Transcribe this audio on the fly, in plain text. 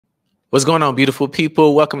What's going on, beautiful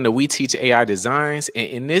people? Welcome to We Teach AI Designs. And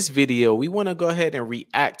in this video, we want to go ahead and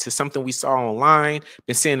react to something we saw online.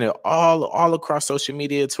 Been seeing it all across social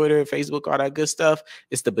media, Twitter, Facebook, all that good stuff.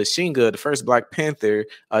 It's the Bashenga, the first Black Panther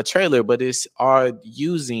trailer, but it's all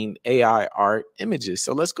using AI art images.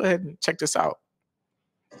 So let's go ahead and check this out.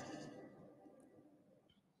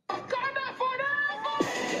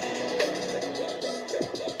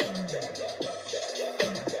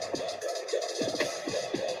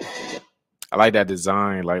 I like that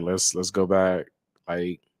design. Like let's go back.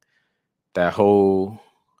 Like that whole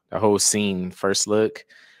scene, first look.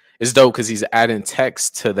 It's dope because he's adding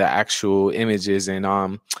text to the actual images.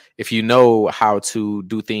 And if you know how to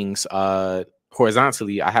do things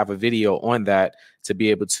horizontally, I have a video on that to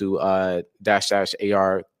be able to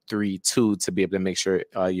 -AR32 to be able to make sure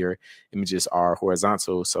your images are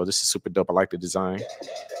horizontal. So this is super dope. I like the design.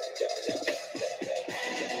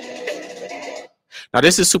 Now,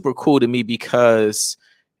 this is super cool to me because,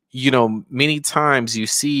 you know, many times you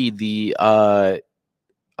see the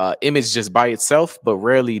image just by itself, but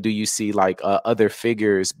rarely do you see like other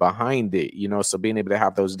figures behind it, you know? So being able to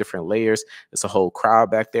have those different layers, it's a whole crowd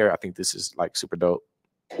back there. I think this is like super dope.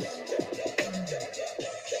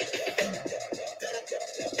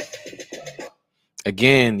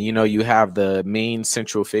 Again, you know, you have the main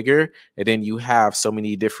central figure, and then you have so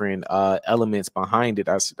many different elements behind it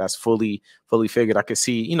that's fully figured. I could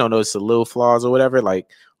see, you know, notice the little flaws or whatever, like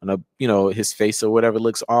on a, you know, his face or whatever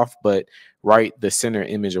looks off, but right, the center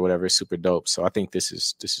image or whatever is super dope. So I think this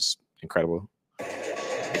is incredible.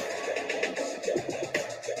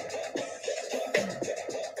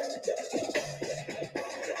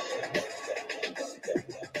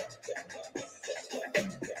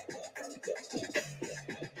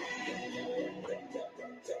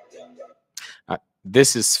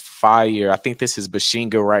 This is fire. I think this is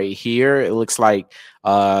Bashenga right here. It looks like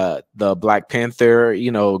the Black Panther,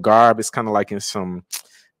 you know, garb. It's kind of like in some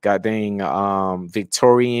goddamn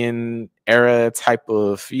Victorian era type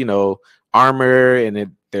of, you know, armor,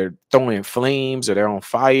 and they're throwing flames or they're on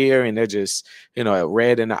fire and they're just, you know,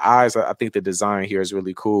 red in the eyes. I think the design here is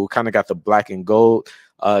really cool. Kind of got the black and gold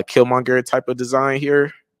Killmonger type of design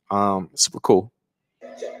here. Super cool.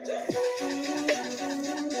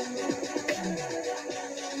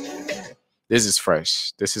 This is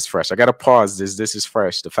fresh. This is fresh. I gotta pause this. This is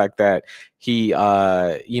fresh. The fact that he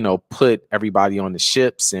you know, put everybody on the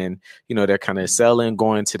ships and, you know, they're kind of sailing,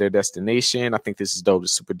 going to their destination. I think this is dope.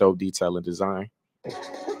 It's super dope detail and design.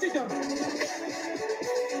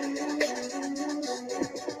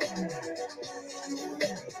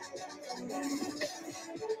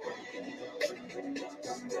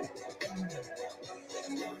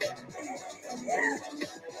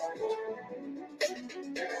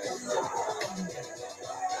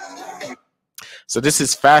 So this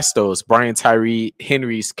is Fastos, Brian Tyree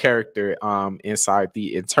Henry's character inside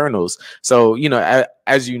the Eternals. So, you know,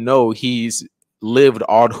 as you know, he's lived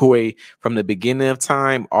all the way from the beginning of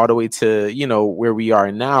time all the way to, you know, where we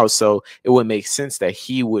are now. So it would make sense that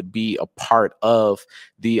he would be a part of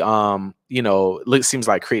the you know, it seems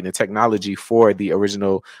like creating the technology for the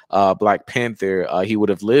original Black Panther. He would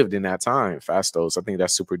have lived in that time, Fastos. I think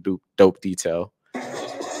that's super dope detail.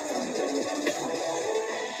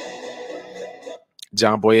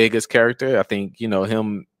 John Boyega's character, I think, you know,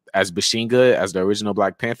 him as Bashenga, as the original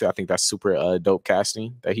Black Panther, I think that's super dope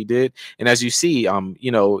casting that he did. And as you see, you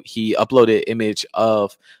know, he uploaded image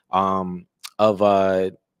of John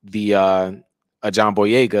Boyega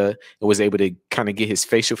and was able to kind of get his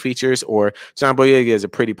facial features. Or John Boyega is a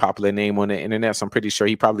pretty popular name on the internet, so I'm pretty sure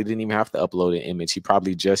he probably didn't even have to upload an image. He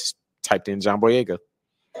probably just typed in John Boyega.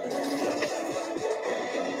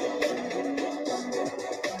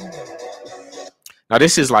 Now,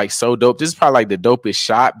 this is like so dope. This is probably like the dopest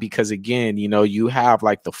shot because, again, you know, you have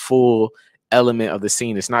like the full element of the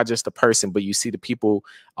scene. It's not just the person, but you see the people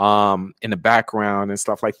in the background and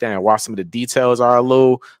stuff like that. And while some of the details are a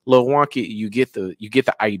little wonky, you get the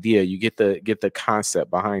idea, you get the concept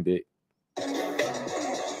behind it.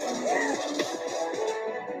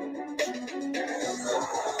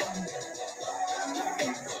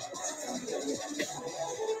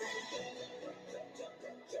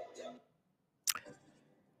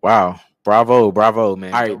 Wow. Bravo,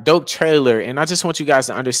 man. All right, dope trailer. And I just want you guys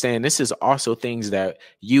to understand this is also things that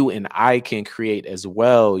you and I can create as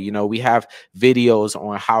well. You know, we have videos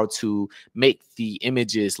on how to make the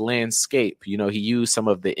images landscape. You know, he used some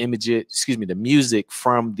of the the music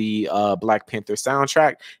from the Black Panther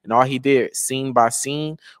soundtrack. And all he did scene by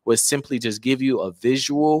scene was simply just give you a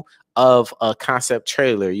visual of a concept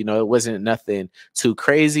trailer. You know, it wasn't nothing too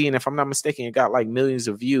crazy. And if I'm not mistaken, it got like millions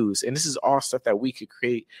of views. And this is all stuff that we could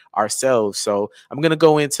create ourselves. So I'm gonna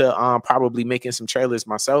go into probably making some trailers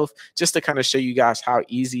myself just to kind of show you guys how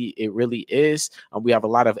easy it really is. We have a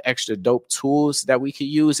lot of extra dope tools that we could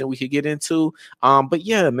use and we could get into. But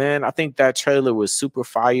yeah, man, I think that trailer was super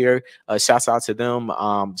fire. Shouts out to them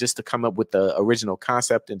just to come up with the original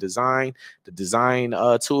concept and design. The design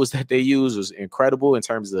tools that they use was incredible in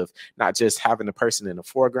terms of not just having the person in the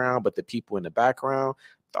foreground, but the people in the background.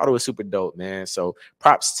 Thought it was super dope, man. So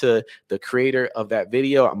props to the creator of that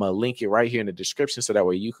video. I'm gonna link it right here in the description so that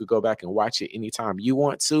way you could go back and watch it anytime you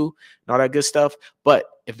want to and all that good stuff. But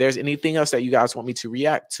if there's anything else that you guys want me to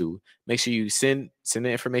react to, make sure you send the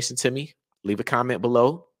information to me. Leave a comment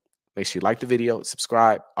below. Make sure you like the video,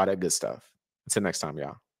 subscribe, all that good stuff. Until next time,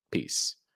 y'all. Peace.